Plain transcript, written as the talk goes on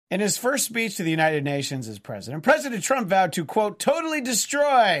In his first speech to the United Nations as president, President Trump vowed to, quote, totally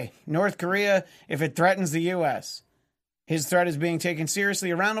destroy North Korea if it threatens the U.S. His threat is being taken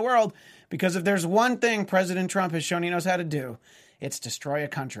seriously around the world because if there's one thing President Trump has shown he knows how to do, it's destroy a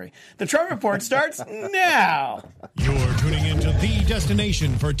country. The Trump Report starts now. You're tuning into the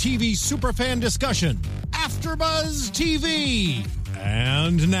destination for TV superfan discussion, AfterBuzz TV.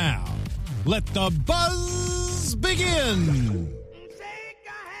 And now, let the buzz begin.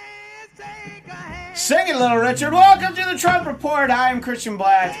 Sing it, Little Richard. Welcome to the Trump Report. I'm Christian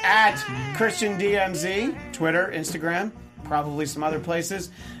Blatt at Christian DMZ, Twitter, Instagram, probably some other places.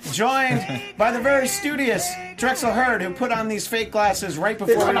 Joined by the very studious Drexel Hurd, who put on these fake glasses right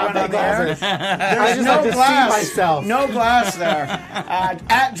before we went on the air. There's no glass. No glass there.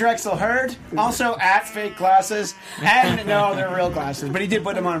 At Drexel Hurd, also at fake glasses. And no, they're real glasses, but he did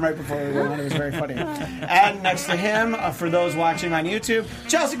put them on right before we went on. It was very funny. And next to him, for those watching on YouTube,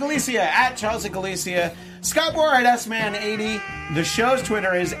 Chelsea Galicia at Chelsea Galicia. Scott Moore at SMan80. The show's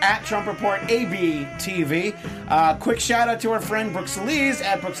Twitter is at Trump Report ABTV. Quick shout out to our friend Brooke Solis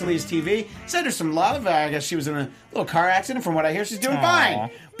at Brooke Solis TV. Send her some love. I guess she was in a little car accident. From what I hear, she's doing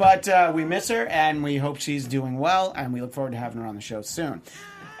fine. But we miss her, and we hope she's doing well, and we look forward to having her on the show soon.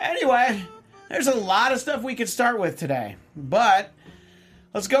 Anyway, there's a lot of stuff we could start with today, but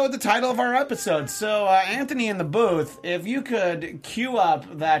let's go with the title of our episode. So, Anthony in the booth, if you could cue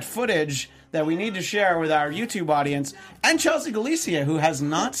up that footage that we need to share with our YouTube audience and Chelsea Galicia, who has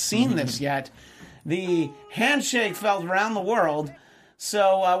not seen this yet. The handshake felt around the world.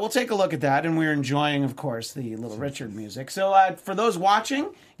 So we'll take a look at that, and we're enjoying, of course, the Little Richard music. So for those watching,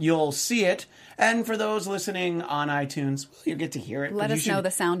 you'll see it. And for those listening on iTunes, well, you'll get to hear it. Let us know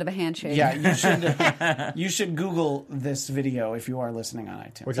the sound of a handshake. Yeah, you should Google this video if you are listening on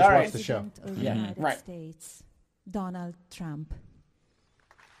iTunes. Or just watch the show. Of the United States, Donald Trump.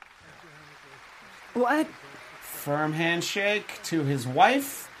 What? Firm handshake to his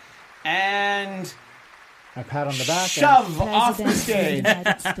wife, and a pat on the back. Shove off the stage.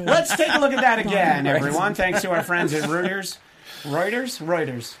 Let's take a look at that again, everyone. Thanks to our friends at Reuters.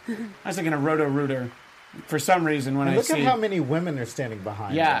 Reuters. I was thinking of Roto-Rooter for some reason when look at how many women are standing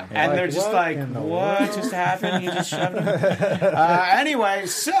behind. Yeah, them. and they're just like, what just happened? You just shoved him. Anyway,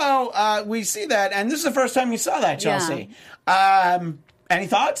 so we see that, and this is the first time you saw that, Chelsea. Yeah. Any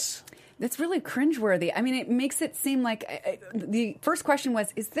thoughts? That's really cringeworthy. I mean, it makes it seem like the first question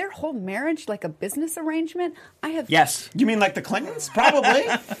was, is their whole marriage like a business arrangement? Yes. You mean like the Clintons? Probably.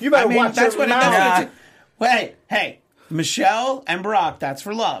 You better watch that's your what mouth. Hey, Michelle and Barack, that's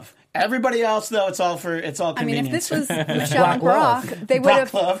for love. Everybody else, though, it's all convenience. I mean, if this was Michelle and Barack, they would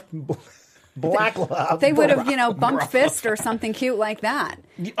have... Black love. They would have, bumped fist or something cute like that.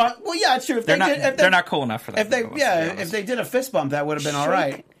 Well, yeah, it's true. If they're not cool enough for that. If they did a fist bump, that would have been all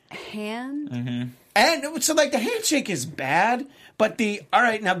right. Hand. Mm-hmm. And so, the handshake is bad, but all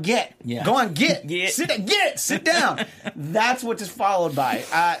right, now get. Yeah. Go on, get. Sit down. That's what is followed by.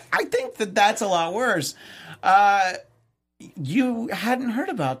 I think that's a lot worse. You hadn't heard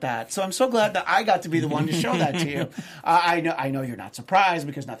about that, so I'm so glad that I got to be the one to show that to you. I know you're not surprised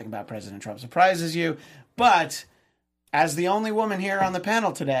because nothing about President Trump surprises you, but as the only woman here on the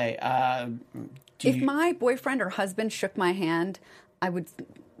panel today, if my boyfriend or husband shook my hand, I would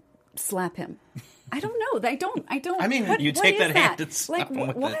slap him. I don't know. I don't. I mean, you take that hand and slap him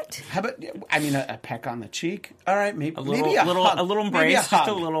with what? it. How about? I mean, a peck on the cheek. All right, maybe a little embrace, just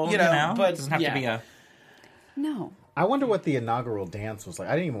a little. But it doesn't have to be a. No. I wonder what the inaugural dance was like.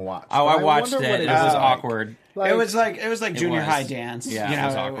 I didn't even watch. Oh, I watched it. It was awkward. It was like junior high dance. Yeah, it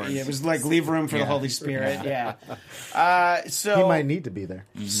was awkward. It was like leave room for the Holy Spirit. Yeah. So he might need to be there.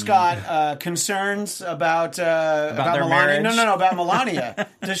 Scott, concerns about their Melania? marriage? No, about Melania.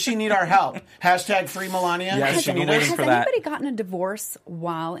 Does she need our help? # free Melania. Yes, Has anybody gotten a divorce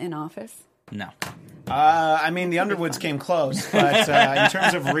while in office? No. I mean, the Underwoods came close, but in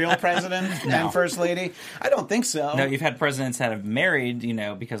terms of real president and first lady, I don't think so. No, you've had presidents that have married,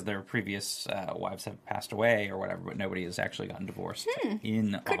 because their previous wives have passed away or whatever, but nobody has actually gotten divorced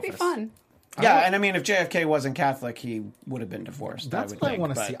in office. Could be fun. Yeah, and I mean, if JFK wasn't Catholic, he would have been divorced. That's what I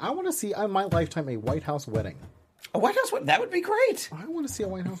want to see. I want to see in my lifetime a White House wedding. A White House wedding? That would be great. I want to see a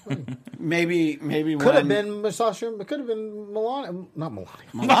White House wedding. Maybe could have been Sasha. It could have been Melania. Not Melania.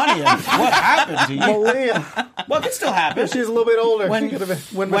 Melania. What happened to you? Melania. Well, it could still happen. She's a little bit older. When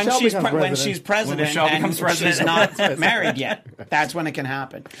she's president and she's not married yet. That's when it can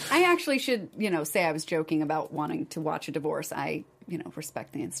happen. I actually should, say I was joking about wanting to watch a divorce. I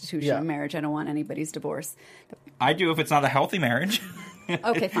respect the institution of marriage. I don't want anybody's divorce. I do if it's not a healthy marriage.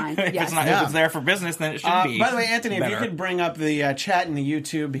 Okay, fine. If Yes. if it's there for business, then it should be. By the way, Anthony, if better. you could bring up the chat in the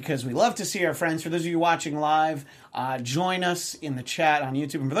YouTube, because we love to see our friends. For those of you watching live, join us in the chat on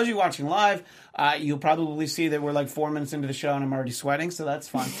YouTube. And for those of you watching live, you'll probably see that we're like 4 minutes into the show and I'm already sweating, so that's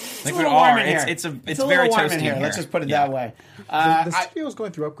fun. It's Like a we little warm are. in here. It's a very little warm toasty in here. in Let's here. just put it Yeah. that way. The studio's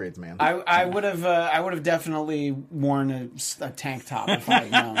going through upgrades, man. I would have definitely worn a tank top if I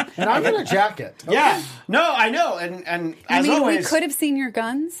had known. And I'm in a jacket. Okay? Yeah, no, I know, and I as mean, always, we could have seen your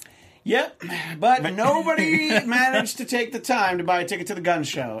guns. Yep, but nobody managed to take the time to buy a ticket to the gun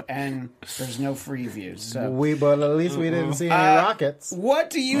show, and there's no free views. So, But at least we didn't see any rockets. what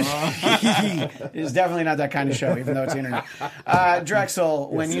do you? It's definitely not that kind of show, even though it's internet.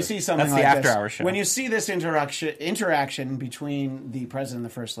 Drexel, when you see something That's the like after-hour this, show. when you see this interaction between the president and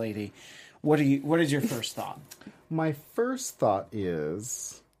the first lady, what is your first thought? My first thought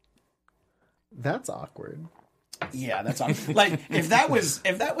is, that's awkward. Yeah, that's awesome. Like if that was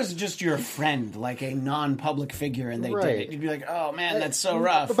just your friend, like a non-public figure, and they did Right. it, you'd be like, "Oh man, that's so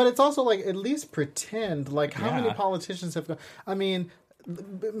rough." But it's also like, at least pretend. Like, how many Yeah. politicians have gone? I mean,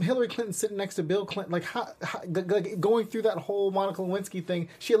 Hillary Clinton sitting next to Bill Clinton, like, going through that whole Monica Lewinsky thing,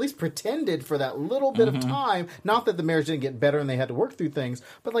 she at least pretended for that little bit of time. Not that the marriage didn't get better and they had to work through things,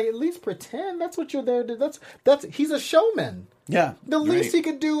 but like, at least pretend. That's what you're there to. That's he's a showman. Yeah, The least he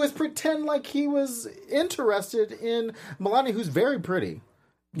could do is pretend like he was interested in Melania, who's very pretty.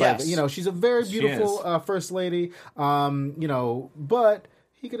 Yes. You know, she's a very beautiful is. first lady. You know, but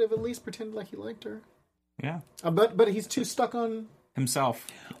he could have at least pretended like he liked her. Yeah. But he's too stuck on. Himself.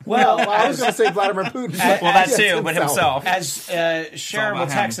 well, I was going to say Vladimir Putin. Well, that too, but himself. As Shareable about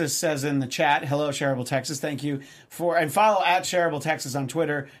him. Texas says in the chat, hello, Shareable Texas. Thank you and follow at Shareable Texas on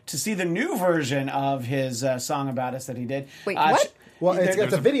Twitter to see the new version of his song about us that he did. Wait, what? Well, it's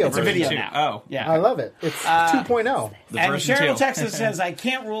a video It's a version. video two. now. Oh. Yeah. I love it. It's 2.0. The And version Cheryl two. Texas says, I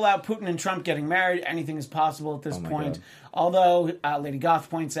can't rule out Putin and Trump getting married. Anything is possible at this point. God. Although, Lady Goth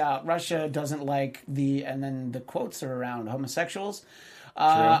points out, Russia doesn't like and then the quotes are around homosexuals.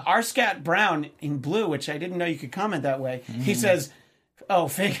 Arscat Brown in blue, which I didn't know you could comment that way, he says,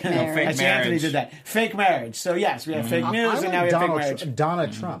 fake marriage. Fake Actually, Anthony marriage. did that. Fake marriage. So, yes, we have fake news, I and now we like have fake marriage. Donna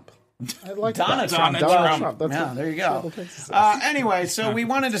Trump. I like Donna that. Trump. Donald Trump. Trump. That's Yeah, what there you go. Cheryl Texas says. Anyway, so we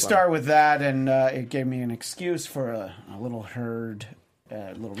wanted to start with that, and it gave me an excuse for a little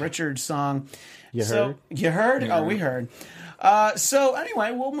Little Richard song. You So, heard? you heard? Oh, we heard. So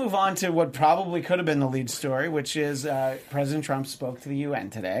anyway, we'll move on to what probably could have been the lead story, which is President Trump spoke to the UN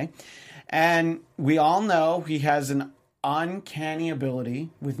today. And we all know he has an uncanny ability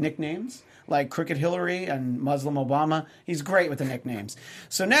with nicknames, like Crooked Hillary and Muslim Obama. He's great with the nicknames.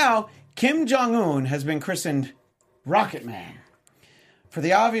 So now, Kim Jong-un has been christened Rocket Man for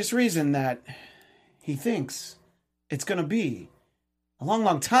the obvious reason that he thinks it's going to be a long,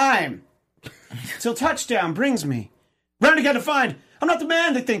 long time till touchdown brings me round again to find I'm not the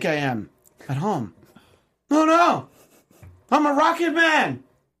man they think I am at home. Oh no, I'm a rocket man.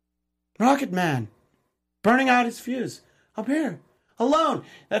 Rocket Man. Burning out his fuse. Up here. Alone.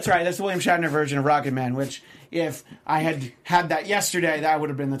 That's right. That's the William Shatner version of Rocket Man, which if I had that yesterday, that would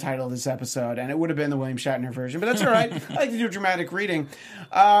have been the title of this episode, and it would have been the William Shatner version. But that's all right. I like to do dramatic reading.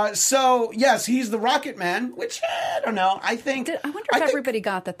 So, yes, he's the Rocket Man, which, I don't know. I think... I wonder if everybody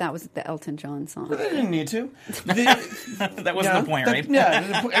got that was the Elton John song. They didn't need to. That wasn't the point, right?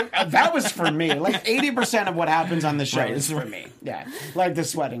 Yeah, that was for me. Like 80% of what happens on the show is for me. Yeah, like the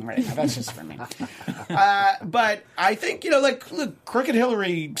sweating right now. That's just for me. But I think, look, Crooked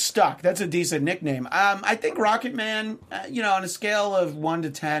Hillary stuck. That's a decent nickname. I think Rocket Man, on a scale of 1 to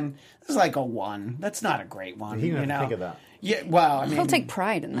 10, this is like a 1. That's not a great one. He didn't have to think of that. Yeah, well, I mean, He'll take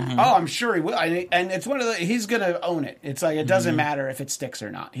pride in that. Oh, I'm sure he will. And it's one of he's going to own it. It's like, it doesn't matter if it sticks or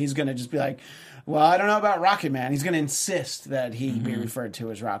not. He's going to just be like, well, I don't know about Rocket Man. He's going to insist that he be referred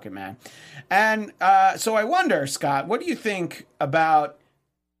to as Rocket Man. And so I wonder, Scott, what do you think about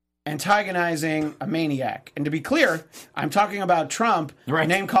antagonizing a maniac? And to be clear, I'm talking about Trump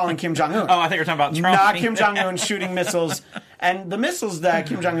name-calling Kim Jong-un. Oh, I think you're talking about Trump. Not Kim Jong-un shooting missiles. And the missiles that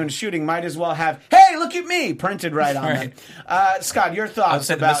Kim Jong-un is shooting might as well have, hey, look at me, printed right on them. Scott, your thoughts I would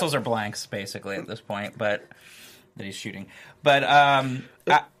say the about... missiles are blanks, basically, at this point, but that he's shooting. But, I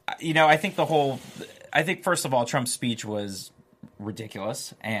think I think, first of all, Trump's speech was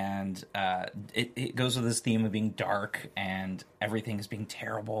ridiculous, and it goes with this theme of being dark, and everything is being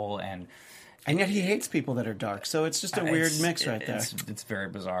terrible, and yet he hates people that are dark, so it's just a weird mix right there. It's very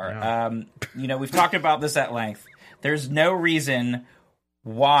bizarre. Yeah. We've talked about this at length. There's no reason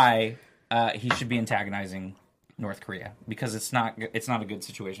why he should be antagonizing North Korea, because it's not a good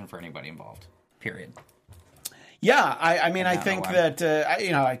situation for anybody involved. Period. Yeah, I mean, I think one. that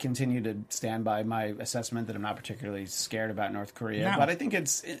I continue to stand by my assessment that I'm not particularly scared about North Korea, No. but I think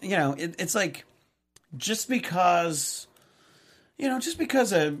it's it's like just because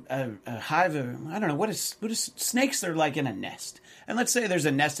a hive of, I don't know, what is snakes, they're like in a nest. And let's say there's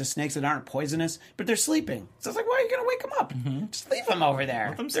a nest of snakes that aren't poisonous, but they're sleeping. So it's like, why are you going to wake them up? Just leave them over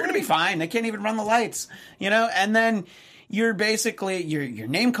there. They're going to be fine. They can't even run the lights, And then you're basically, you're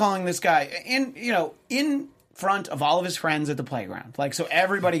name calling this guy in front of all of his friends at the playground. Like, so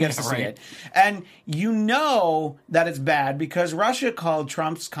everybody gets to see it. And you know that it's bad because Russia called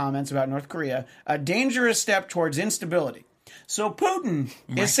Trump's comments about North Korea a dangerous step towards instability. So Putin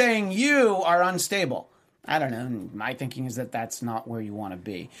is saying you are unstable. I don't know. My thinking is that that's not where you want to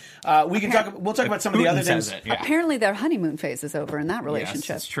be. We'll talk about some of the other things. Apparently their honeymoon phase is over in that relationship.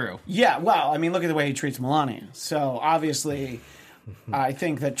 Yes, it's true. Yeah, well, I mean, look at the way he treats Melania. So obviously, I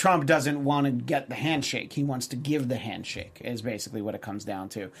think that Trump doesn't want to get the handshake. He wants to give the handshake, is basically what it comes down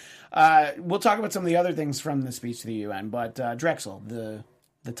to. We'll talk about some of the other things from the speech to the UN, but Drexel, the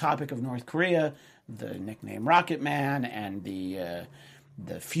topic of North Korea, the nickname Rocket Man, and the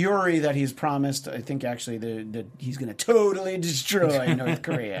fury that he's promised, I think actually that he's going to totally destroy North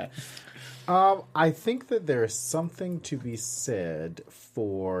Korea. I think that there's something to be said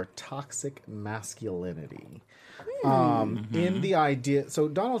for toxic masculinity. In the idea, so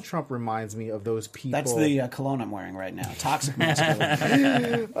Donald Trump reminds me of those people. That's the cologne I'm wearing right now. Toxic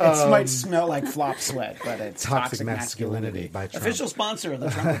masculinity. It might smell like flop sweat, but it's toxic masculinity. By Trump. Official sponsor of the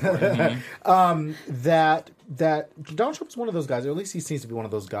Trump Report. That Donald Trump's one of those guys, or at least he seems to be one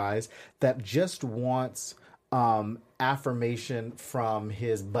of those guys that just wants affirmation from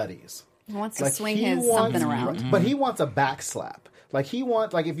his buddies. He wants to swing his something around. But he wants a backslap. Like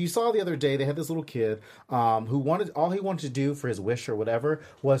if you saw the other day, they had this little kid who all he wanted to do for his wish or whatever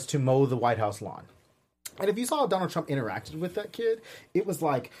was to mow the White House lawn. And if you saw how Donald Trump interacted with that kid, it was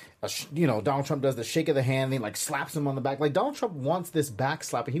like, Donald Trump does the shake of the hand, and he slaps him on the back. Like Donald Trump wants this back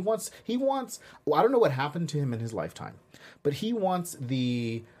slap. He wants. Well, I don't know what happened to him in his lifetime, but he wants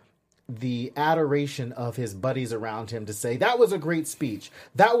the adoration of his buddies around him to say, that was a great speech.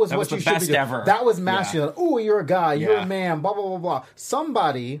 That was what you should be doing. Ever. That was masculine. Yeah. Oh, you're a guy. You're a man. Blah, blah, blah, blah.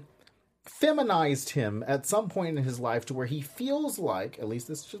 Somebody feminized him at some point in his life to where he feels like, at least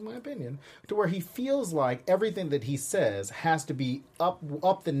this is just my opinion, to where he feels like everything that he says has to be up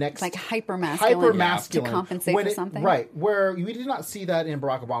the next... Like hyper-masculine. To compensate for something. Right. Where we did not see that in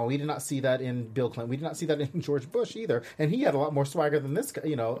Barack Obama. We did not see that in Bill Clinton. We did not see that in George Bush either. And he had a lot more swagger than this guy,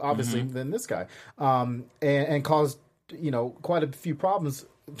 obviously, than this guy. And caused, quite a few problems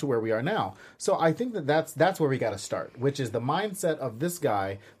to where we are now. So I think that's where we got to start, which is the mindset of this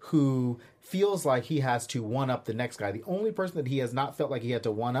guy who feels like he has to one-up the next guy. The only person that he has not felt like he had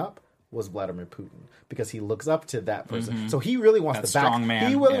to one-up was Vladimir Putin, because he looks up to that person. So he really wants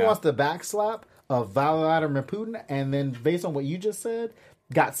wants the backslap of Vladimir Putin, and then based on what you just said,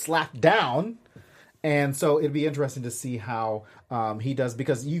 got slapped down. And so it'd be interesting to see how he does,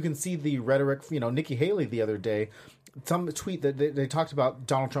 because you can see the rhetoric. Nikki Haley the other day, some tweet that they talked about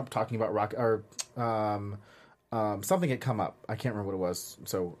Donald Trump talking about something had come up. I can't remember what it was.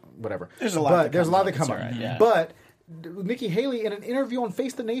 So whatever. There's a lot that come up. Right, yeah. But Nikki Haley, in an interview on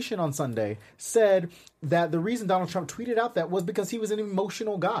Face the Nation on Sunday, said that the reason Donald Trump tweeted out that was because he was an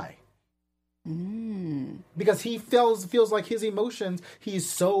emotional guy. Because he feels like his emotions, he's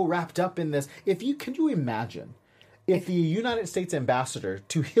so wrapped up in this. Can you imagine if the United States ambassador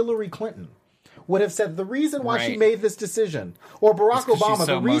to Hillary Clinton would have said the reason why she made this decision, or Barack Obama,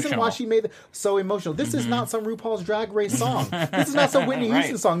 the reason why she made so emotional. This is not some RuPaul's Drag Race song. This is not some Whitney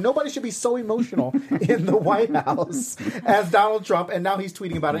Houston song. Nobody should be so emotional in the White House as Donald Trump, and now he's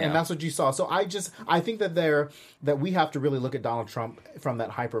tweeting about it, and that's what you saw. So I think that we have to really look at Donald Trump from that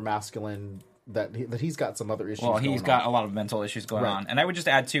hyper masculine. That he's got some other issues. Well, he's got a lot of mental issues going on, and I would just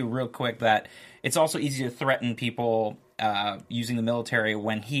add too, real quick, that it's also easy to threaten people using the military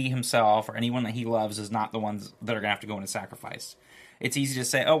when he himself or anyone that he loves is not the ones that are going to have to go into sacrifice. It's easy to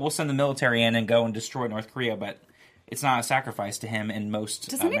say, "Oh, we'll send the military in and go and destroy North Korea," but it's not a sacrifice to him and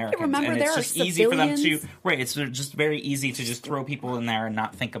most Americans. Remember, and it's just easy for them to It's just very easy to just throw people in there and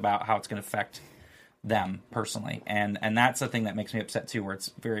not think about how it's going to affect them personally, and that's the thing that makes me upset too, where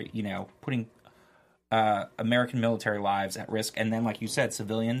it's very putting American military lives at risk, and then like you said,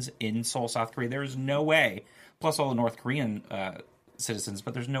 civilians in Seoul, South Korea. There's no way, plus all the North Korean citizens,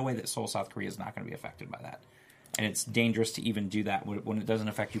 but there's no way that Seoul, South Korea is not going to be affected by that, and it's dangerous to even do that when it doesn't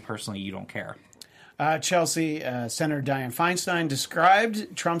affect you personally. You don't care. Chelsea, Senator Dianne Feinstein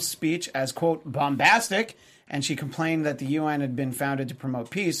described Trump's speech as, quote, bombastic, and she complained that the UN had been founded to promote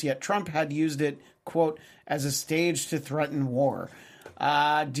peace, yet Trump had used it, quote, as a stage to threaten war.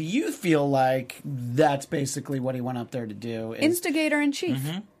 Do you feel like that's basically what he went up there to do? Instigator in chief.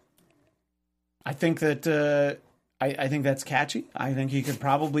 Mm-hmm. I think that I think that's catchy. I think you could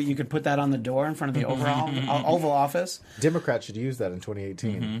put that on the door in front of the Oval Office. Democrats should use that in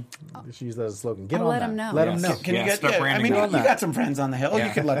 2018. They should use that as a slogan. I'll let them know. Let them know. Can you get? I mean, you got some friends on the Hill.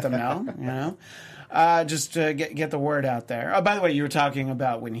 You could let them know. You know. Just to get the word out there. Oh, by the way, you were talking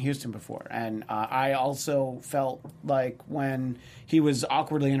about Whitney Houston before, and I also felt like when he was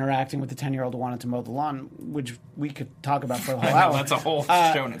awkwardly interacting with the 10-year-old who wanted to mow the lawn, which we could talk about for a whole hour. That's a whole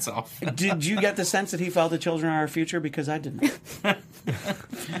show in itself. Did you get the sense that he felt that children are our future? Because I didn't.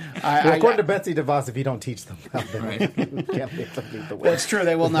 According to Betsy DeVos, if you don't teach them, they can't lead the way. That's true.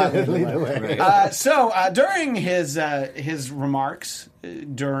 They will not lead the way. Right. So during his remarks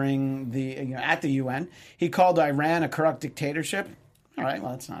during the at the UN, he called Iran a corrupt dictatorship. All right,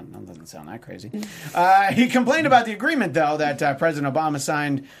 well, that doesn't sound that crazy. He complained about the agreement, though, that President Obama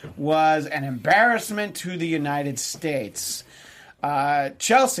signed was an embarrassment to the United States.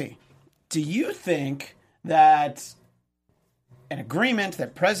 Chelsea, do you think that an agreement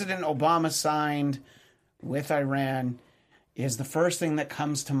that President Obama signed with Iran is the first thing that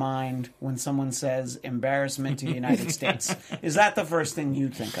comes to mind when someone says embarrassment to the United States? Is that the first thing you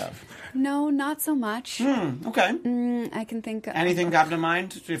think of? No, not so much. Okay. I can think of... Anything come to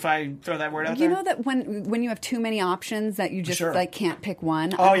mind if I throw that word out there? You know that when you have too many options that you just like can't pick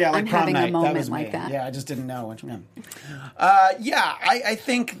one? Oh, yeah, like I'm prom having night. a moment that was like me. that. Yeah, I just didn't know which one. I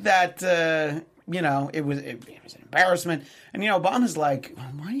think that... it was an embarrassment. And, Obama's like,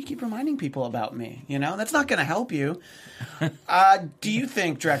 why do you keep reminding people about me? That's not going to help you. Do you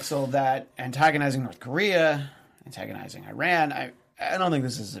think, Drexel, that antagonizing North Korea, antagonizing Iran, I don't think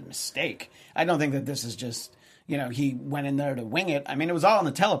this is a mistake. I don't think that this is just, he went in there to wing it. I mean, it was all on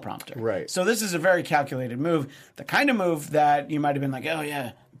the teleprompter. Right. So this is a very calculated move. The kind of move that you might have been like, oh,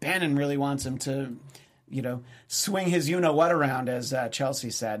 yeah, Bannon really wants him to... swing his you-know-what around, as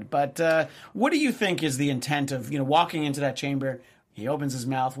Chelsea said. But what do you think is the intent of, walking into that chamber? He opens his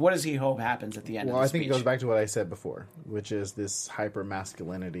mouth. What does he hope happens at the end of the speech? Well, I think it goes back to what I said before, which is this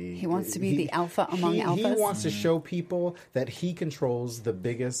hyper-masculinity. He wants to be the alpha among alphas. He wants to show people that he controls the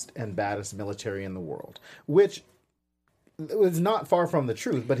biggest and baddest military in the world, which... is not far from the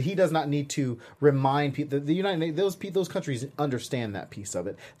truth, but he does not need to remind people. The United those countries understand that piece of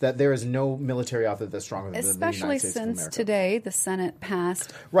it, that there is no military out there that's stronger than the United States of America. Especially since today the Senate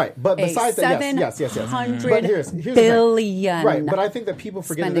passed right. But besides that, yes. But here's billion. Right, but I think that people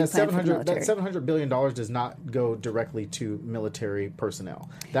forget that $700 billion does not go directly to military personnel.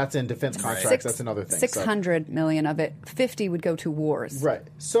 That's in defense contracts. That's another thing. 600 million of it, 50 would go to wars. Right.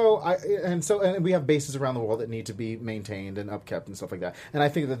 So we have bases around the world that need to be maintained and upkept and stuff like that. And I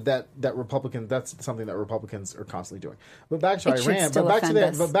think that that's something that Republicans are constantly doing. But back to Iran,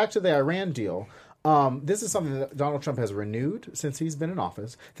 but back to the Iran deal. This is something that Donald Trump has renewed since he's been in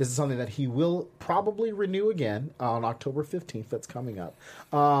office. This is something that he will probably renew again on October 15th. That's coming up.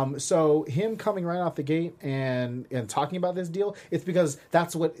 So him coming right off the gate and talking about this deal, it's because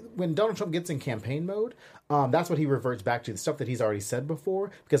that's when Donald Trump gets in campaign mode, that's what he reverts back to, the stuff that he's already said before,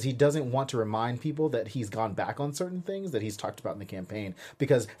 because he doesn't want to remind people that he's gone back on certain things that he's talked about in the campaign,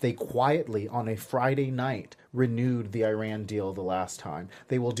 because they quietly on a Friday night renewed the Iran deal the last time.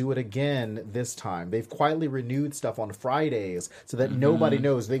 They will do it again this time. They've quietly renewed stuff on Fridays so that nobody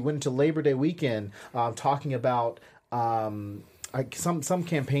knows. They went into Labor Day weekend talking about some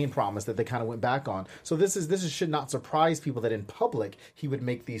campaign promise that they kind of went back on. So this should not surprise people that in public he would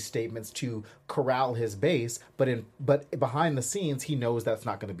make these statements to corral his base, but behind the scenes he knows that's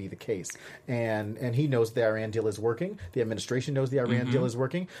not going to be the case, and he knows the Iran deal is working. The administration knows the Iran deal is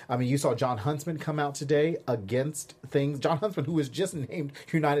working. I mean, you saw John Huntsman come out today against things. John Huntsman, who was just named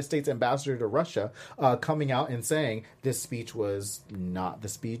United States ambassador to Russia, coming out and saying this speech was not the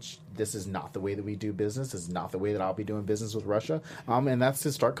speech. This is not the way that we do business. This is not the way that I'll be doing business with Russia. And that's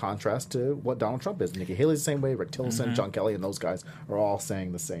in stark contrast to what Donald Trump is. Nikki Haley's the same way. Rick Tillerson, John Kelly, and those guys are all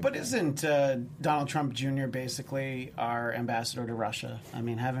saying the same. But isn't Donald Trump Jr. basically our ambassador to Russia? I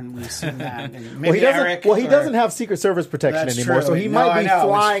mean, haven't we seen that? And maybe he doesn't have Secret Service protection anymore, true. So he might be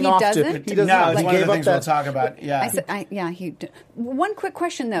flying off to. He No, doesn't. it's one of the things we'll talk about. Yeah. One quick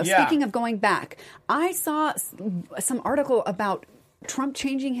question though. Yeah. Speaking of going back, I saw some article about Trump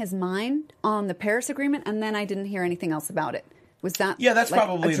changing his mind on the Paris Agreement, and then I didn't hear anything else about it. Was that that's like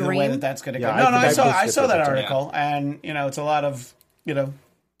probably a the dream? way that's going to go. Yeah, I saw that article, and it's a lot of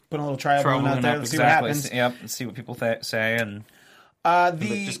Put a little trial Throw balloon out one there. up, Let's exactly. see what happens. Yep, see what people say, and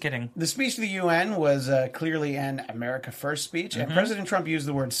just kidding. The speech to the UN was clearly an America First speech, and President Trump used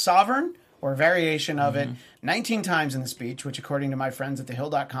the word sovereign or a variation of it 19 times in the speech, which, according to my friends at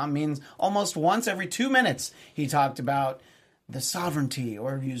thehill.com, means almost once every 2 minutes he talked about the sovereignty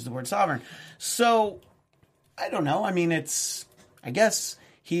or used the word sovereign. So, I don't know. I mean, I guess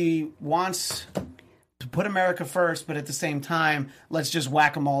he wants to put America first, but at the same time, let's just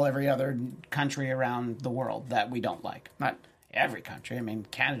whack-a-mole every other country around the world that we don't like. Not every country. I mean,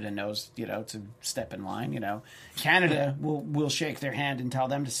 Canada knows, to step in line. Canada will shake their hand and tell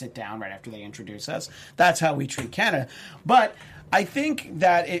them to sit down right after they introduce us. That's how we treat Canada. But I think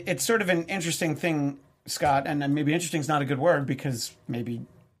that it's sort of an interesting thing, Scott, and maybe interesting is not a good word because maybe,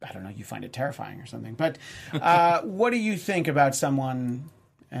 I don't know, you find it terrifying or something. But what do you think about someone,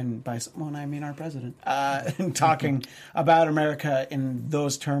 and by someone I mean our president, talking about America in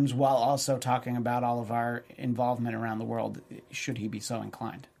those terms while also talking about all of our involvement around the world, should he be so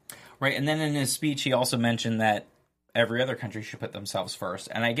inclined? Right, and then in his speech he also mentioned that every other country should put themselves first.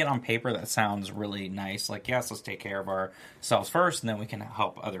 And I get on paper that sounds really nice, like, yes, let's take care of ourselves first and then we can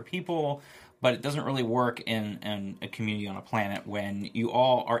help other people. But it doesn't really work in a community on a planet when you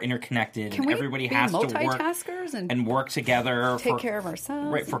all are interconnected and everybody has to work and work together, take care of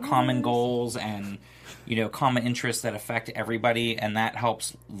ourselves, right? For common goals and common interests that affect everybody, and that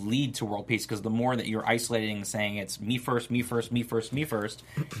helps lead to world peace. Because the more that you're isolating and saying it's me first, me first, me first, me first,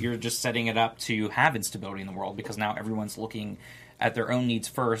 you're just setting it up to have instability in the world because now everyone's looking at their own needs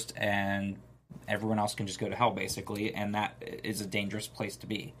first and everyone else can just go to hell, basically, and that is a dangerous place to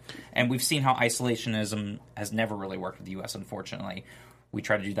be. And we've seen how isolationism has never really worked with the U.S., unfortunately. We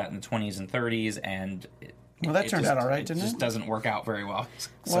tried to do that in the 20s and 30s, and that turned out all right, didn't it? It just doesn't work out very well.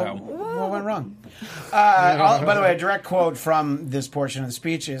 What went wrong? By the way, a direct quote from this portion of the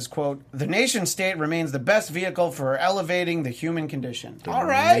speech is, quote, "The nation-state remains the best vehicle for elevating the human condition." All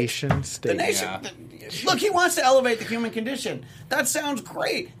right. Nation-state. The nation. Look, he wants to elevate the human condition. That sounds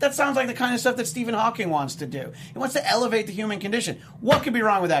great. That sounds like the kind of stuff that Stephen Hawking wants to do. He wants to elevate the human condition. What could be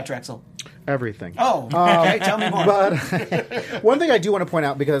wrong with that, Drexel? Everything. Oh, okay. Tell me more. But one thing I do want to point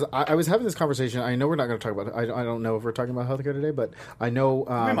out, because I was having this conversation, I know we're not going to talk about it. I don't know if we're talking about healthcare today, but I know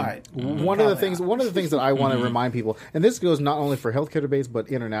we might. One of the things that I want to remind people, and this goes not only for healthcare debates but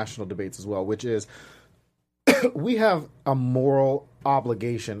international debates as well, which is we have a moral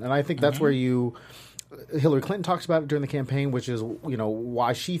obligation, and I think that's where Hillary Clinton talks about it during the campaign, which is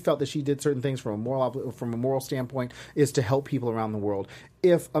why she felt that she did certain things from a moral standpoint is to help people around the world.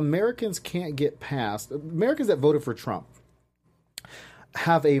 If Americans can't get past Americans that voted for Trump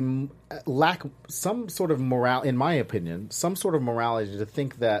have some sort of morale, in my opinion, some sort of morality to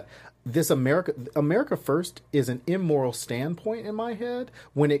think that this America First is an immoral standpoint in my head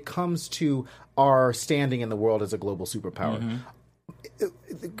when it comes to our standing in the world as a global superpower.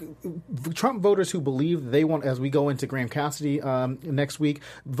 Trump voters who believe they want, as we go into Graham Cassidy next week,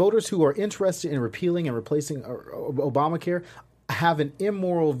 voters who are interested in repealing and replacing Obamacare have an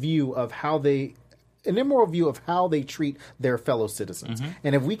immoral view of how they treat their fellow citizens.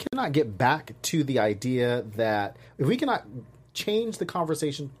 And if we cannot get back to the idea that if we cannot change the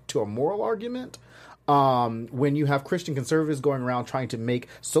conversation to a moral argument, when you have Christian conservatives going around trying to make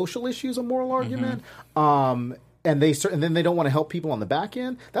social issues a moral argument, and then they don't want to help people on the back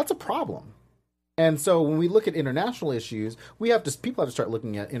end, that's a problem. And so when we look at international issues, people have to start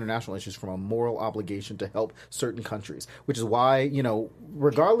looking at international issues from a moral obligation to help certain countries, which is why,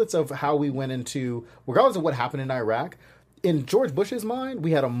 regardless of what happened in Iraq, in George Bush's mind,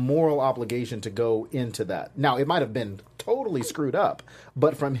 we had a moral obligation to go into that. Now, it might have been totally screwed up,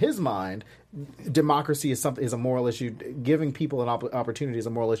 but from his mind, democracy is a moral issue. Giving people an opportunity is a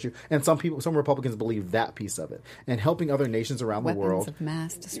moral issue, and some Republicans believe that piece of it. And helping other nations around the world, weapons of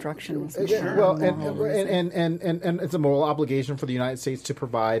mass destruction. And it's a moral obligation for the United States to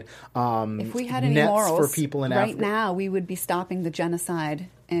provide if we had any nets morals for people in right Africa. now, we would be stopping the genocide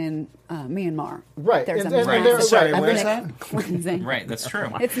in Myanmar. Right. There's And a mass where's that? cleansing. Right, that's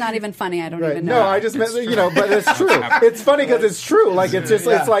true. It's not even funny. I don't Right. even know. No, I just meant, but it's true. It's funny because it's true. Like it's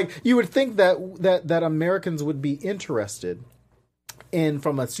like you would think that Americans would be interested in,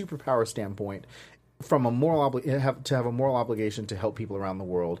 from a superpower standpoint, from a moral have a moral obligation to help people around the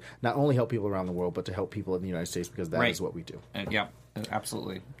world. Not only help people around the world, but to help people in the United States, because that is what we do. Yeah,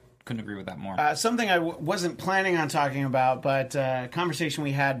 absolutely. Couldn't agree with that more. Something I wasn't planning on talking about, but a conversation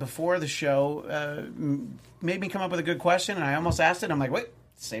we had before the show made me come up with a good question, and I almost asked it. I'm like, wait,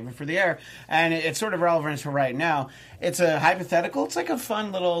 save it for the air. And it's sort of relevant for right now. It's a hypothetical. It's like a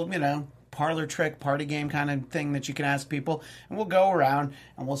fun little, parlor trick, party game kind of thing that you can ask people. And we'll go around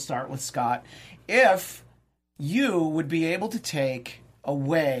and we'll start with Scott. If you would be able to take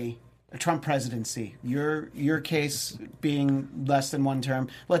away a Trump presidency, your case being less than one term,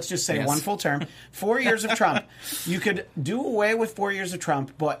 let's just say one full term, 4 years of Trump, you could do away with 4 years of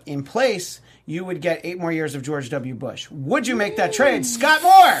Trump, but in place, you would get 8 more years of George W. Bush. Would you make that trade? Scott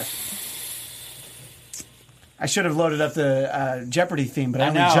Moore! I should have loaded up the Jeopardy theme, but I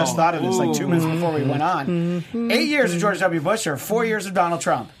only just thought of this like 2 minutes before we went on. 8 years of George W. Bush or 4 years of Donald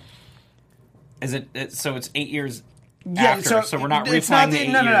Trump? Is it so? It's 8 years. Yeah, after, so we're not replaying the 8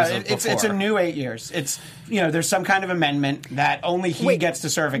 years of before. It's a new 8 years. It's there's some kind of amendment that only he gets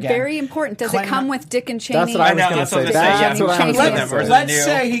to serve again. Very important. Does it come with Dick and Cheney? That's what I was going to say. That's what I was going to say. Let's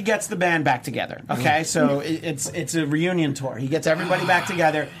say he gets the band back together. Okay, so it's a reunion tour. He gets everybody back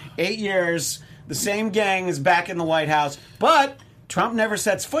together. 8 years, the same gang is back in the White House, but Trump never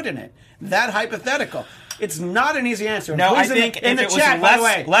sets foot in it. That hypothetical. It's not an easy answer. No, I think in the if it chat,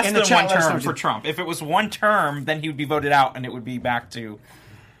 was less in than the chat, one term for Trump. If it was one term, then he would be voted out, and it would be back to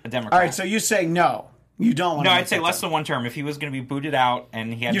a Democrat. All right, so you say no. You don't want to. No, I'd say less than one term. If he was going to be booted out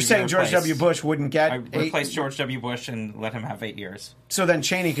and he had You're to be saying replaced, George W. Bush wouldn't get I replace George W. Bush and let him have 8 years. So then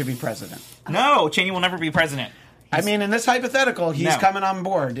Cheney could be president. No, Cheney will never be president. I mean, in this hypothetical, he's coming on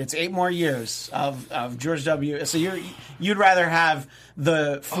board. It's 8 more years of George W. So you'd rather have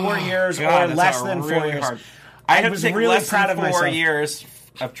the 4 years or less than 4 years. Hard. I have to take really less proud than of 4 myself. years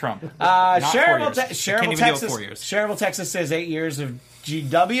of Trump. Cherville, Texas says 8 years of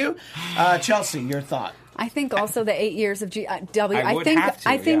GW. Chelsea, your thought? I think also the 8 years of GW.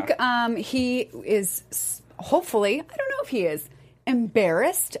 I think he is hopefully. I don't know if he is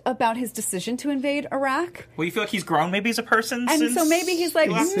embarrassed about his decision to invade Iraq. Well, you feel like he's grown maybe as a person, and so maybe he's like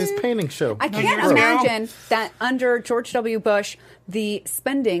his painting show. I can't imagine that under George W. Bush, the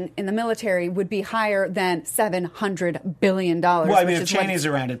spending in the military would be higher than $700 billion. Well, I mean, if Cheney's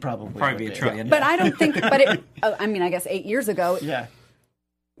around, it probably be $1 trillion. But I don't think. But I mean, I guess 8 years ago.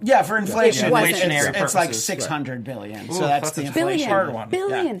 Yeah, for inflation, it's like $600 billion. So that's the inflation hard one.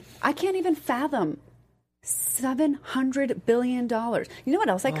 Billion. Yeah. I can't even fathom $700 billion. You know what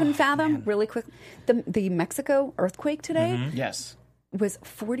else I couldn't fathom? Really quick, the Mexico earthquake today. Yes, was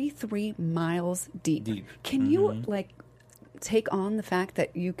 43 miles deep. Can you take on the fact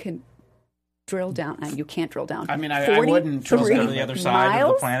that you can drill down? And you can't drill down. I mean, I wouldn't drill down to the other side of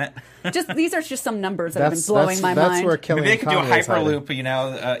the planet. These are just some numbers that have been blowing my mind. Where Kelly Maybe they could do a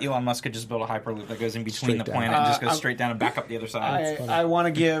hyperloop. Elon Musk could just build a hyperloop that goes in between the planet and just goes straight down and back up the other side. I want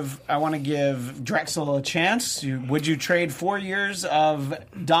to give Drexel a chance. Would you trade 4 years of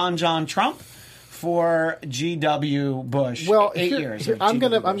Don John Trump for G.W. Bush? Well, 8 years. I'm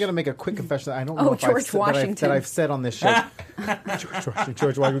gonna make a quick confession that I don't know if I've said on this show.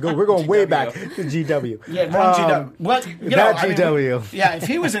 George Washington. We're going way back to G.W. Yeah, wrong G.W. Well, G.W. Yeah, if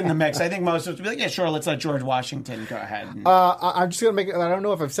he was in the mix, I think most of us would be like, yeah, sure, let's let George Washington go ahead. I'm just gonna make. I don't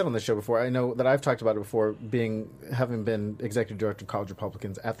know if I've said on this show before. I know that I've talked about it before, having been executive director of College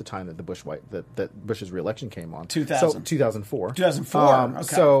Republicans at the time that that Bush's reelection came on. 2004. 2004. Okay.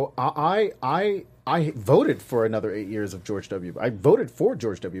 So I voted for another 8 years of George W. I voted for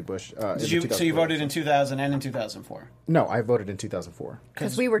George W. Bush. So you voted in 2000 and in 2004? No, I voted in 2004.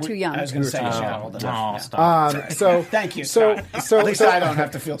 Because we were too young. I was going to say, old enough. So thank you. So at least I don't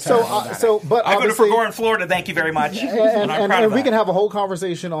have to feel terrible. But I voted for Gore in Florida. Thank you very much. And we can have a whole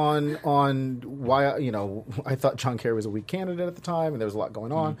conversation on why I thought John Kerry was a weak candidate at the time, and there was a lot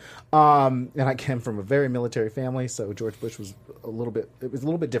going on. And I came from a very military family, so George Bush was a little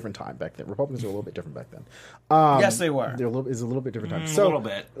bit different time back then. Republicans were a little bit different back then. Yes, they were. It was a little bit different time. So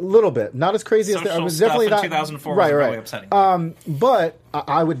a little bit, not as crazy as I was definitely not. 2004 was really upsetting. But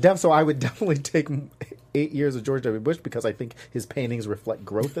I would definitely take 8 years of George W. Bush because I think his paintings reflect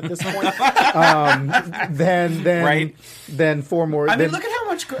growth at this point. Then 4 more. I mean, look at how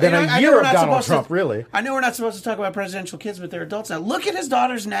much. Then a year of Donald Trump, really. I know we're not supposed to talk about presidential kids, but they're adults now. Look at his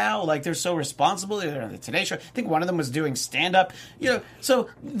daughters now; like they're so responsible. They're on the Today Show. I think one of them was doing stand up. So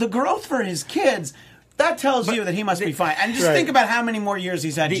the growth for his kids. That tells you that he must be fine. And just think about how many more years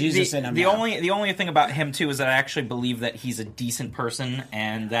he's had Jesus in him. The only thing about him too is that I actually believe that he's a decent person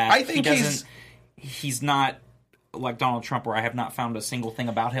and that I think he's not like Donald Trump, where I have not found a single thing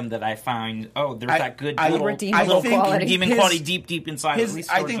about him that I find that good little redeeming quality deep inside.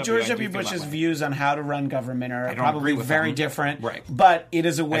 I think George W. Bush's views on how to run government are probably very different. Right. But it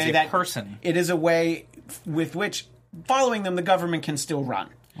is a way it is a way with which following them the government can still run.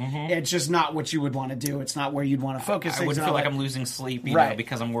 It's just not what you would want to do. It's not where you'd want to focus. I would It's feel not like I'm losing sleep, you Right. know,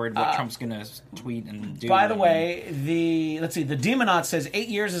 because I'm worried what Trump's going to tweet and do. By the way, the Demonaut says 8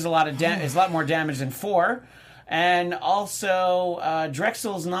 years is a lot more damage than 4, and also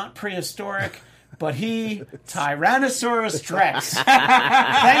Drexel's not prehistoric, but he Tyrannosaurus Drex.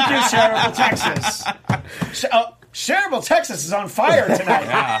 Thank you, Shareable Texas. Shareable Texas is on fire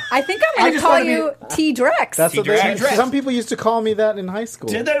tonight. I think I'm I going to just call wanna be- you T-Drex. That's what they, T-Drex. some people used to call me that in high school.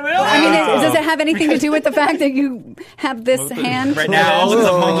 Did they really? I mean, does it have anything to do with the fact that you have this hand? Right now,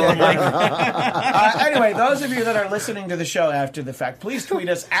 look at the mic. Anyway, those of you that are listening to the show after the fact, please tweet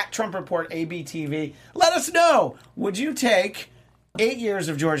us at Trump Report ABTV. Let us know. Would you take 8 years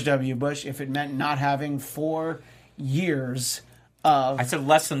of George W. Bush if it meant not having 4 years of? I said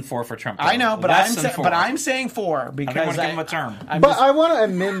less than 4 for Trump. I know, but Less than 4. I'm saying 4 because I want to give him a term. But I want to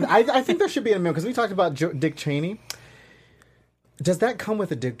amend. I think there should be an amendment because we talked about Dick Cheney. Does that come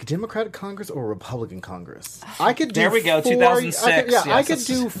with a Democratic Congress or a Republican Congress? I could do. There we go, 2006. I could Yes,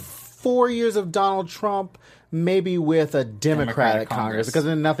 do 4 years of Donald Trump. Maybe with a Democratic Congress, because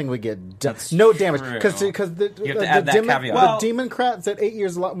then nothing would get done. That's No damage, true. because You have to add that caveat. Well- the Democrats said 8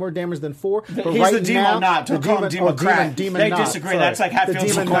 years is a lot more damage than 4. But He's right the Demo now, not. Don't call him Democrat. Demon They not. disagree. Sorry. That's like Hatfield's The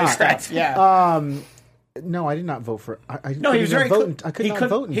Demon Boy not. Scouts. Yeah. No, I did not vote for. I No, he was very. I could not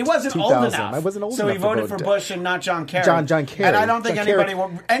vote. In he wasn't 2000. old enough. I wasn't old so enough. he voted to for vote. Bush and not John Kerry. John Kerry. And I don't think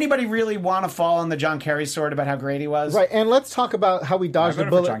John anybody really want to fall on the John Kerry sword about how great he was. Right, and let's talk about how we dodged I a voted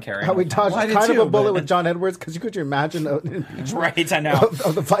for bullet. John Kerry. How we dodged Well, I did kind too, of a bullet but- with John Edwards, because could you imagine Right, I know.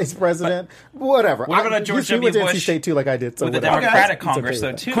 of the vice president? Whatever. What about George you W. went to NC Bush State too, like I did. So with the whatever. Democratic It's okay Congress, with though,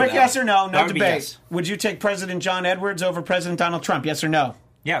 that. too? Quick though? yes or no? That No would be debate. yes. Would you take President John Edwards over President Donald Trump? Yes or no?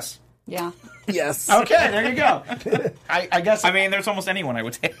 Yes. Yeah. Yes. Okay, there you go. I guess. I mean, there's almost anyone I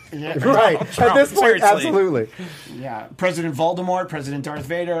would take. Right. At Trump, this point, seriously. absolutely. yeah. President Voldemort, President Darth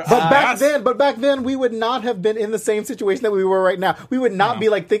Vader. But yes. back then, we would not have been in the same situation that we were right now. We would not be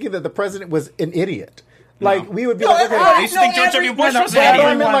like thinking that the president was an idiot. Like we would be like, okay, I used to think George W. Bush was an But I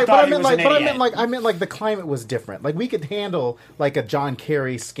idiot. meant like the climate was different. Like we could handle like a John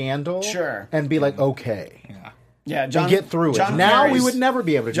Kerry scandal, Sure. and be like, okay, yeah, John, and get through John it. Now we Kerry's- would never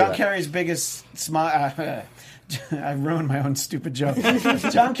be able to do John that. Kerry's biggest smile. I ruined my own stupid joke.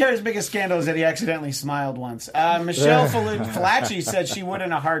 John Kerry's biggest scandal is that he accidentally smiled once. Michelle Falacci said she would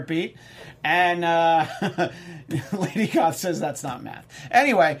in a heartbeat. And Lady Goth says that's not math.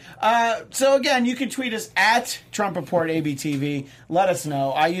 Anyway, so again, you can tweet us at Trump Report ABTV. Let us know.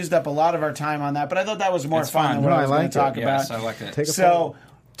 I used up a lot of our time on that, but I thought that was more It's fun fun. than what No, I I was going liked to talk it. about. Yes, I liked it. Take a So photo.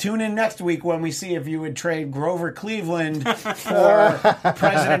 tune in next week when we see if you would trade Grover Cleveland for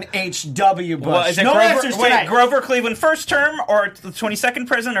President H.W. Bush. Well, is it no Grover, answers tonight. Grover Cleveland first term, or the 22nd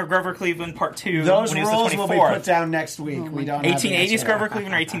president, or Grover Cleveland part 2 Those when he was the rules will be 24th? put down next week. We don't have the 1880s answer. Grover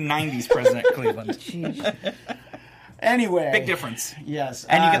Cleveland or 1890s President Cleveland? Anyway, Big difference. Yes,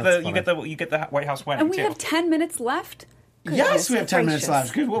 And uh, you get the White House wedding And we too. have 10 minutes left? Yes, we have 10 minutes Goodness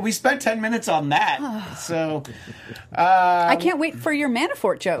left. Good. Well, we spent 10 minutes on that. So, I can't wait for your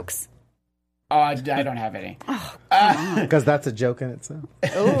Manafort jokes. oh, I don't have any. Because that's a joke in itself.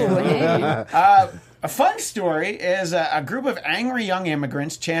 Oh, hey. A fun story is a group of angry young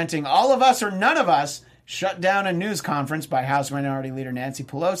immigrants chanting, "All of us or none of us," shut down a news conference by House Minority Leader Nancy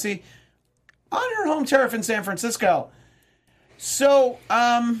Pelosi on her home turf in San Francisco. So,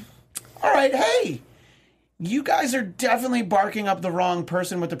 all right, hey, you guys are definitely barking up the wrong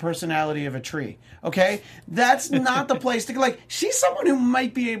person with the personality of a tree, okay? That's not the place to, like, she's someone who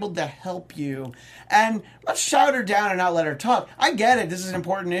might be able to help you, and let's shout her down and not let her talk. I get it, this is an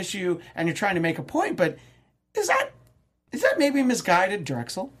important issue, and you're trying to make a point, but is that maybe misguided,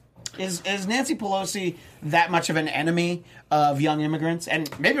 Drexel? Is Nancy Pelosi that much of an enemy of young immigrants? And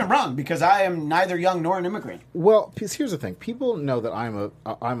maybe I'm wrong, because I am neither young nor an immigrant. Well, here's the thing. People know that I'm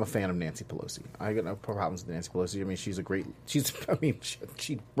a fan of Nancy Pelosi. I got no problems with Nancy Pelosi. I mean,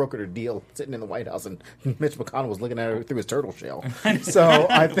 she brokered her deal sitting in the White House, and Mitch McConnell was looking at her through his turtle shell. So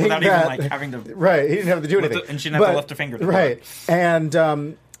I think Without even, that like, having to- right, he didn't have to do anything, and she didn't have to lift a finger to do right, it.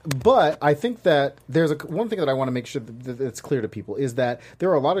 and. But I think that there's one thing that I want to make sure that it's clear to people is that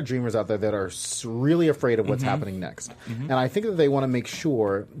there are a lot of dreamers out there that are really afraid of what's happening next. And I think that they want to make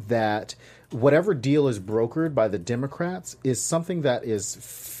sure that whatever deal is brokered by the Democrats is something that is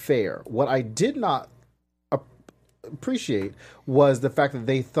fair. What I did not appreciate was the fact that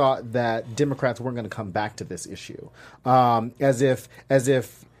they thought that Democrats weren't going to come back to this issue, as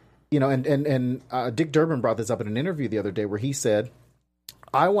if you know. And Dick Durbin brought this up in an interview the other day where he said,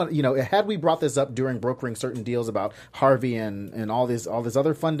 I want, had we brought this up during brokering certain deals about Harvey and all this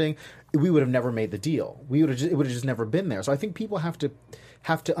other funding, we would have never made the deal. It would have just never been there. So I think people have to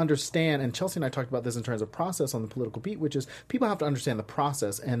understand, and Chelsea and I talked about this in terms of process on the political beat, which is people have to understand the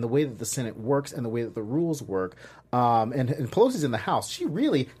process and the way that the Senate works and the way that the rules work. And Pelosi's in the House. She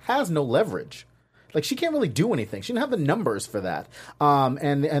really has no leverage. Like, she can't really do anything. She didn't have the numbers for that.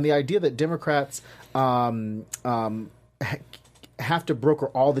 And the idea that Democrats have to broker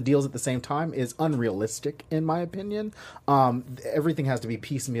all the deals at the same time is unrealistic, in my opinion. Everything has to be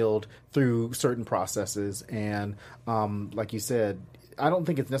piecemealed through certain processes. And like you said, I don't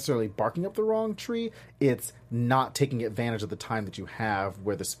think it's necessarily barking up the wrong tree. It's not taking advantage of the time that you have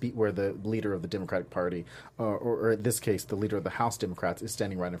where the leader of the Democratic Party, or in this case, the leader of the House Democrats, is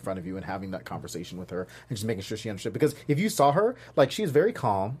standing right in front of you and having that conversation with her and just making sure she understood. Because if you saw her, like, she's very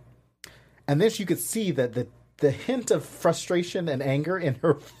calm. And then you could see that the hint of frustration and anger in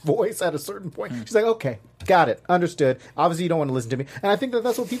her voice at a certain point. She's like, okay, got it, understood. Obviously, you don't want to listen to me. And I think that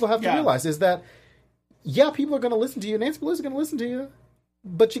that's what people have to realize is that, people are going to listen to you. Nancy Pelosi is going to listen to you.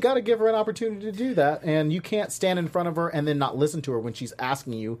 But you got to give her an opportunity to do that. And you can't stand in front of her and then not listen to her when she's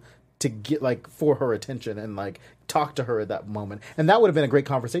asking you to get, like, for her attention and, like, talk to her at that moment. And that would have been a great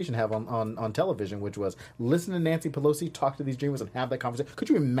conversation to have on television, which was listen to Nancy Pelosi, talk to these dreamers, and have that conversation. Could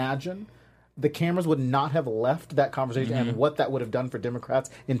you imagine? The cameras would not have left that conversation and what that would have done for Democrats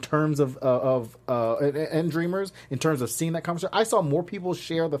in terms of and Dreamers, in terms of seeing that conversation. I saw more people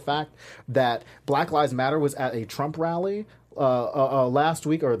share the fact that Black Lives Matter was at a Trump rally last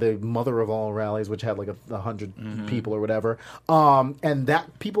week, or the mother of all rallies, which had like 100 people or whatever. And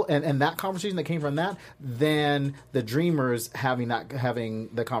that conversation that came from that, then the Dreamers having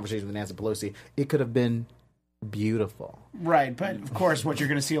the conversation with Nancy Pelosi, it could have been beautiful. Right, but of course what you're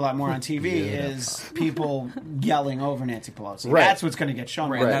going to see a lot more on TV is people yelling over Nancy Pelosi. Right. That's what's going to get shown.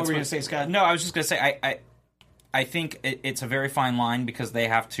 Right. What were you going to say, Scott? No, I was just going to say I think it's a very fine line because they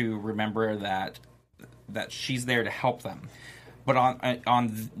have to remember that she's there to help them. But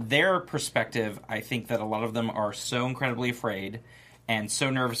on their perspective, I think that a lot of them are so incredibly afraid and so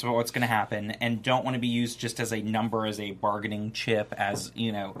nervous about what's going to happen and don't want to be used just as a number, as a bargaining chip, as,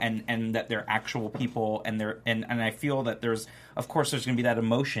 and that they're actual people, and I feel that there's going to be that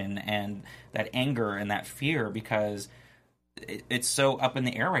emotion and that anger and that fear because it's so up in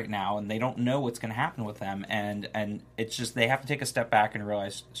the air right now and they don't know what's going to happen with them, and it's just they have to take a step back and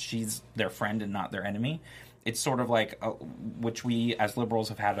realize she's their friend and not their enemy. It's sort of like, which we as liberals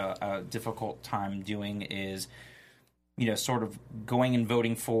have had a difficult time doing is, sort of going and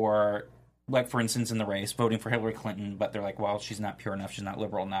voting for, like, for instance, in the race, voting for Hillary Clinton, but they're like, well, she's not pure enough, she's not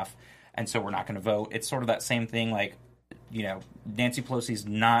liberal enough, and so we're not going to vote. It's sort of that same thing, like, Nancy Pelosi's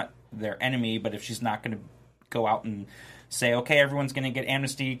not their enemy, but if she's not going to go out and say, okay, everyone's going to get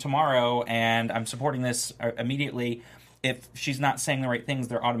amnesty tomorrow, and I'm supporting this immediately, if she's not saying the right things,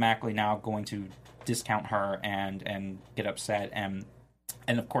 they're automatically now going to discount her and get upset, and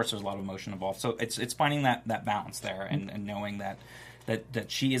of course there's a lot of emotion involved. So it's finding that balance there and knowing that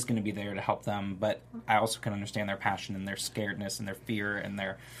she is going to be there to help them, but I also can understand their passion and their scaredness and their fear and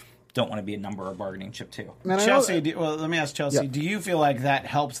their don't want to be a number or bargaining chip too. Chelsea, let me ask Chelsea, do you feel like that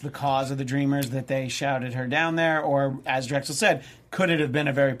helps the cause of the Dreamers that they shouted her down there, or as Drexel said, could it have been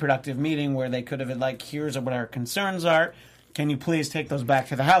a very productive meeting where they could have like, here's what our concerns are, can you please take those back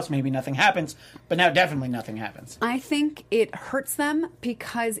to the House? Maybe nothing happens, but now definitely nothing happens. I think it hurts them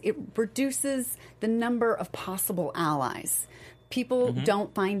because it reduces the number of possible allies. People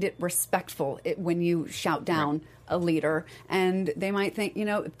don't find it respectful when you shout down a leader, and they might think,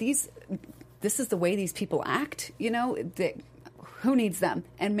 this is the way these people act, who needs them,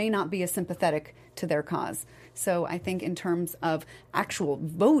 and may not be as sympathetic to their cause. So I think in terms of actual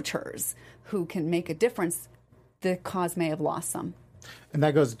voters who can make a difference, the cause may have lost some. And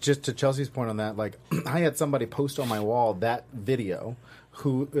that goes just to Chelsea's point on that. Like, I had somebody post on my wall that video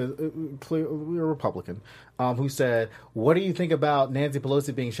who, a Republican, who said, what do you think about Nancy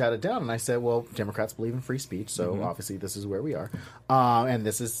Pelosi being shouted down? And I said, well, Democrats believe in free speech, so obviously this is where we are. And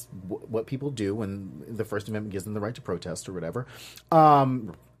this is what people do when the First Amendment gives them the right to protest or whatever.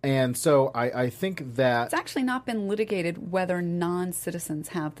 And so I think that... It's actually not been litigated whether non-citizens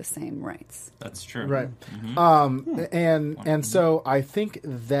have the same rights. That's true. Right. And so I think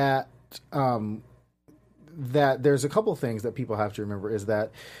that that there's a couple things that people have to remember is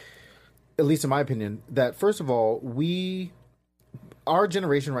that, at least in my opinion, that first of all, our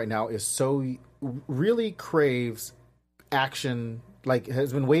generation right now really craves action, like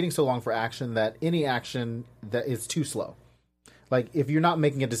has been waiting so long for action that any action that is too slow. Like, if you're not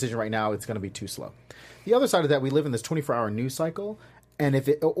making a decision right now, it's going to be too slow. The other side of that, we live in this 24-hour news cycle, and if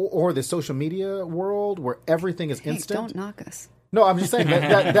it or the social media world where everything is Hey, instant. don't knock us. No, I'm just saying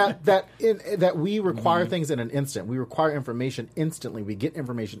that we require things in an instant. We require information instantly. We get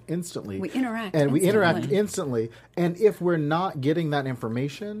information instantly. We interact instantly. And if we're not getting that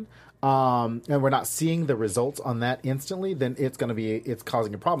information, and we're not seeing the results on that instantly, then it's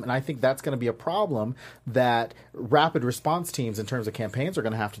causing a problem. And I think that's going to be a problem that rapid response teams in terms of campaigns are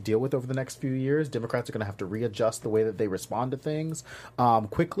going to have to deal with over the next few years. Democrats are going to have to readjust the way that they respond to things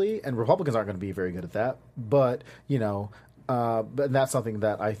quickly, and Republicans aren't going to be very good at that. But but that's something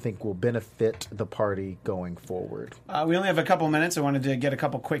that I think will benefit the party going forward. We only have a couple minutes. I wanted to get a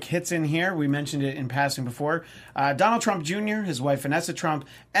couple quick hits in here. We mentioned it in passing before. Donald Trump Jr., his wife Vanessa Trump,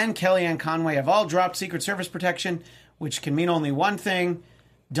 and Kellyanne Conway have all dropped Secret Service protection, which can mean only one thing.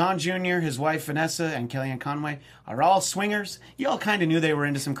 Don Jr., his wife Vanessa, and Kellyanne Conway are all swingers. You all kind of knew they were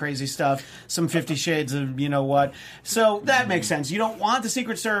into some crazy stuff, some 50 Shades of you-know-what. So that makes sense. You don't want the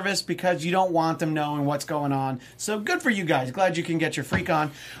Secret Service because you don't want them knowing what's going on. So good for you guys. Glad you can get your freak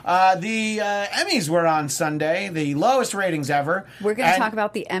on. The Emmys were on Sunday, the lowest ratings ever. We're going to talk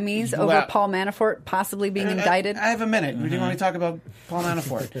about the Emmys over Paul Manafort possibly being indicted. I have a minute. We didn't want to talk about Paul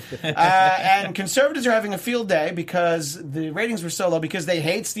Manafort. And conservatives are having a field day because the ratings were so low because they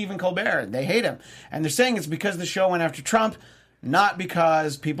hate Stephen Colbert. They hate him. And they're saying it's because the show went after Trump, not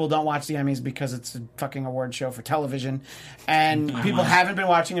because people don't watch the Emmys because it's a fucking award show for television. And people haven't been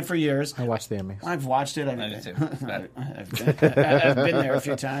watching it for years. I watched the Emmys. I've watched it. I do too. It's bad. I've been there a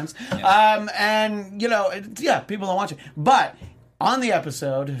few times. And, people don't watch it. But on the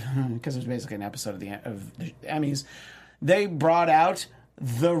episode, because it was basically an episode of the Emmys, they brought out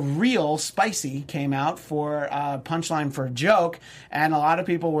the real Spicy came out for Punchline for a Joke, and a lot of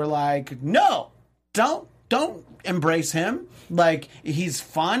people were like, no, don't embrace him. Like, he's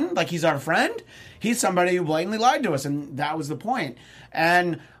fun. Like, he's our friend. He's somebody who blatantly lied to us, and that was the point.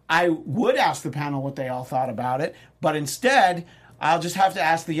 And I would ask the panel what they all thought about it, but instead, I'll just have to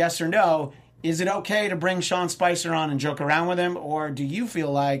ask the yes or no. Is it okay to bring Sean Spicer on and joke around with him, or do you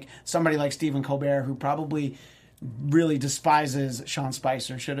feel like somebody like Stephen Colbert, who probably really despises Sean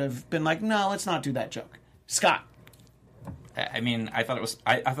Spicer, should have been like, no, let's not do that joke? Scott. I mean, I thought it would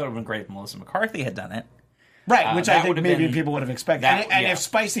have been great if Melissa McCarthy had done it. Right, which I think maybe been, people would have expected. And if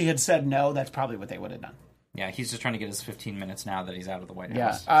Spicy had said no, that's probably what they would have done. Yeah, he's just trying to get his 15 minutes now that he's out of the White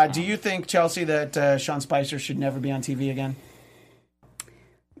Yeah. House. Do you think, Chelsea, that Sean Spicer should never be on TV again?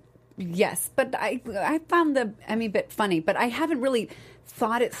 Yes, but I found the Emmy bit funny, but I haven't really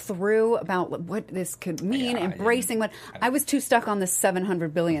thought it through about what this could mean, embracing what... I was too stuck on the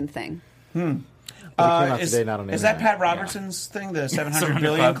 $700 billion thing. Is that Pat Robertson's thing, the 700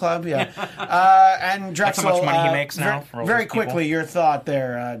 billion club? Yeah. And Drexel... That's how much money he makes now. Very quickly, your thought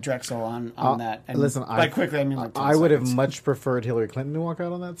there, Drexel, on that. And listen, by quickly, I mean like 10 I would have seconds. much preferred Hillary Clinton to walk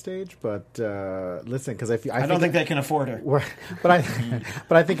out on that stage, but listen, because I don't think they can afford her. But I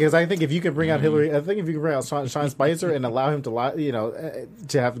think if you can bring out Hillary, I think if you can bring out Sean Spicer and allow him to lie,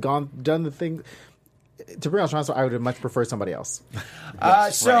 to have done the thing. To bring out Sean, I would have much preferred somebody else.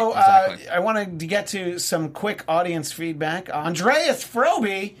 Exactly. I wanted to get to some quick audience feedback. Andreas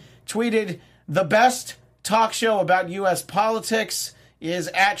Froby tweeted, the best talk show about U.S. politics is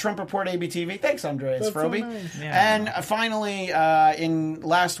at Trump Report ABTV. Thanks, Andreas Froby. So nice. And finally, in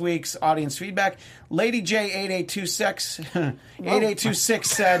last week's audience feedback, Lady J8826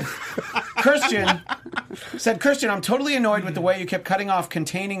 said, Christian, I'm totally annoyed with the way you kept cutting off,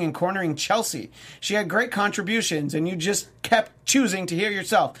 containing, and cornering Chelsea. She had great contributions, and you just kept choosing to hear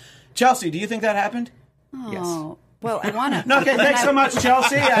yourself. Chelsea, do you think that happened? Oh. Yes. Well, I want to... Okay, thanks so much,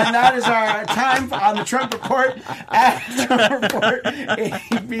 Chelsea. And that is our time on the Trump Report at Trump Report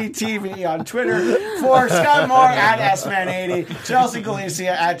ABTV on Twitter. For Scott Moore at SMan80, Chelsea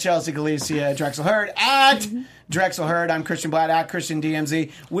Galicia at Chelsea Galicia, Drexel Hurd at Drexel Hurd. I'm Christian Blatt at Christian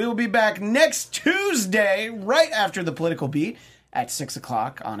DMZ. We will be back next Tuesday, right after the political beat, at 6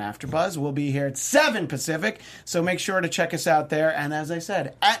 o'clock on AfterBuzz. We'll be here at 7 Pacific, so make sure to check us out there. And as I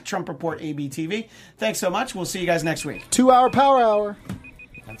said, at Trump Report ABTV. Thanks so much. We'll see you guys next week. 2-hour power hour.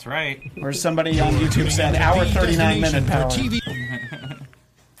 That's right. Or somebody on YouTube said, hour 39-minute power. TV.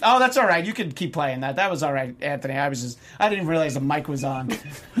 Oh, that's all right. You could keep playing that. That was all right, Anthony. I didn't realize the mic was on.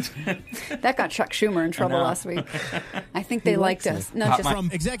 That got Chuck Schumer in trouble last week. I think they liked us. No, just From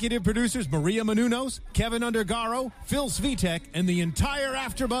executive producers Maria Menounos, Kevin Undergaro, Phil Svitek, and the entire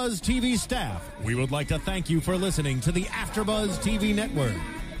AfterBuzz TV staff, we would like to thank you for listening to the AfterBuzz TV network.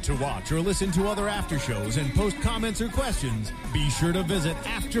 To watch or listen to other after shows and post comments or questions, be sure to visit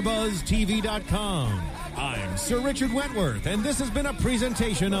AfterBuzzTV.com. I'm Sir Richard Wentworth, and this has been a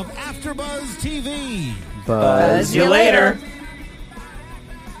presentation of AfterBuzz TV. Buzz you later.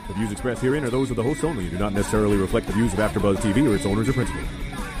 The views expressed herein are those of the hosts only and do not necessarily reflect the views of AfterBuzz TV or its owners or principals.